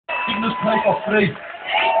giving us play for free.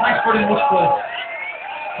 Thanks very much, Bill.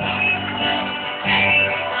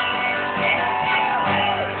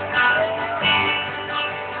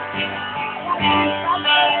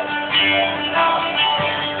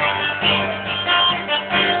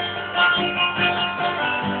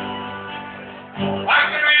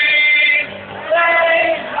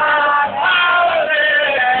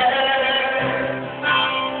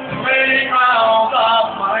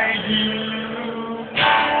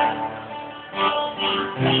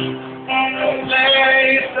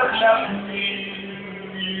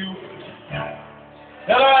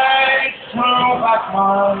 That I threw back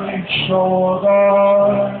my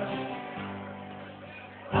shoulders.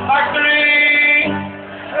 Factory,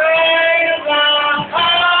 trains and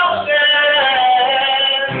houses,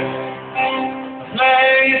 a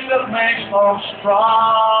place that makes us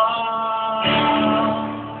strong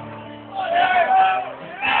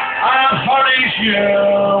and hurries you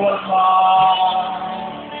along.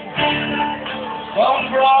 Don't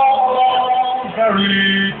grow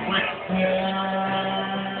very quick.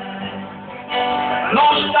 No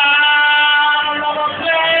stand on a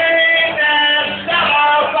plane and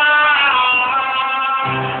cellophane,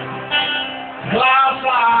 glass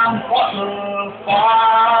and bottle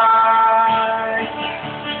fight.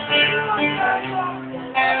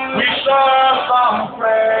 We serve some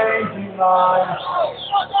crazy lives,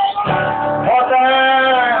 but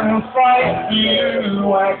then fight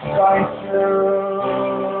you excite you.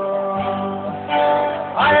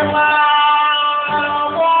 I am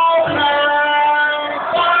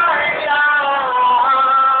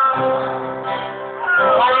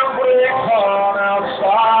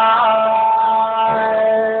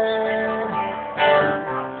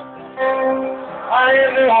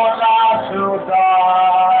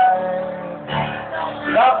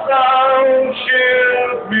don't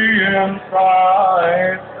shoot me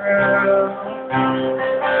inside.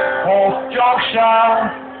 Hope junction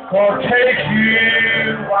could take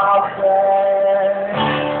you away.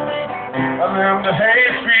 And in the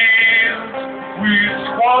hayfield we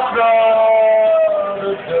squander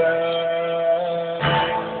the day.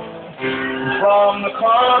 From the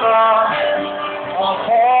corner of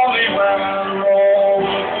Hollywell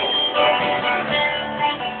Road,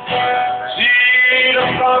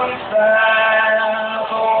 sunset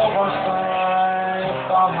over Santa.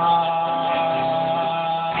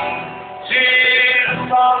 See the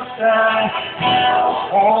sunset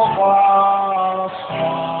over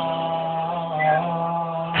Santa.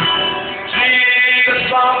 See the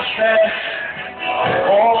sunset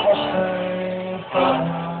over Santa.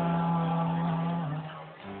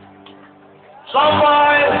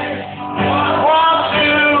 Somebody wants to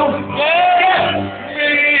get me.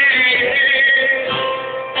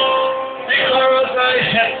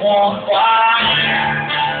 On fire.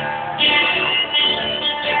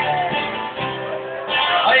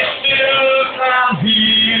 I still can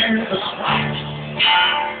hear the scratch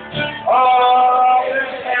of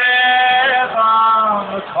his head on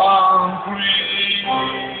the concrete,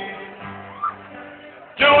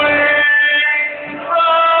 doing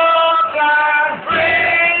drugs and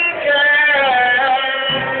drinking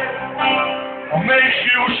makes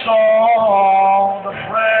you so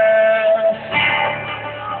depressed.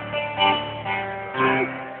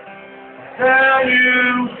 Then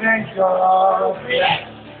you think you're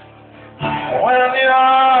blessed when you're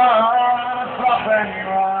dropping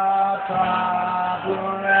your time to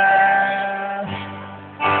rest.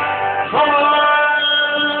 From the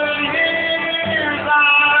years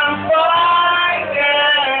I'm fighting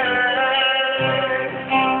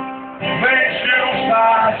makes you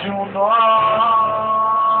sad, you know.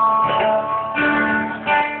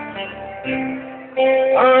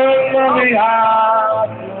 And money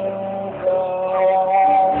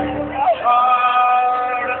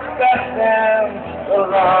the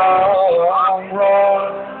long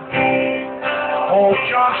road. Oh,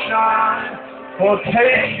 sunshine will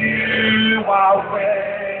take you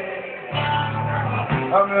away.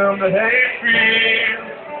 And in the hayfield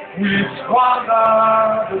we squander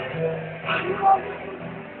the day.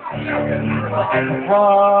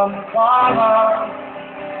 From the corner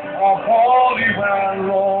of Hollywell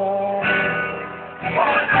Road,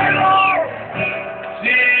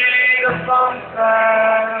 see the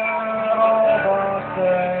sunset over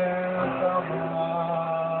Santa.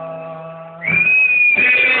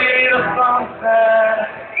 See the sunset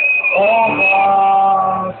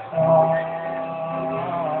over Santa.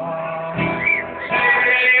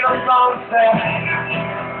 See the sunset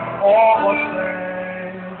over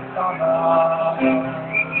Santa.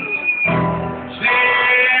 See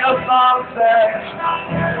the sunset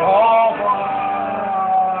over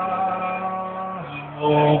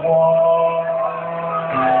one.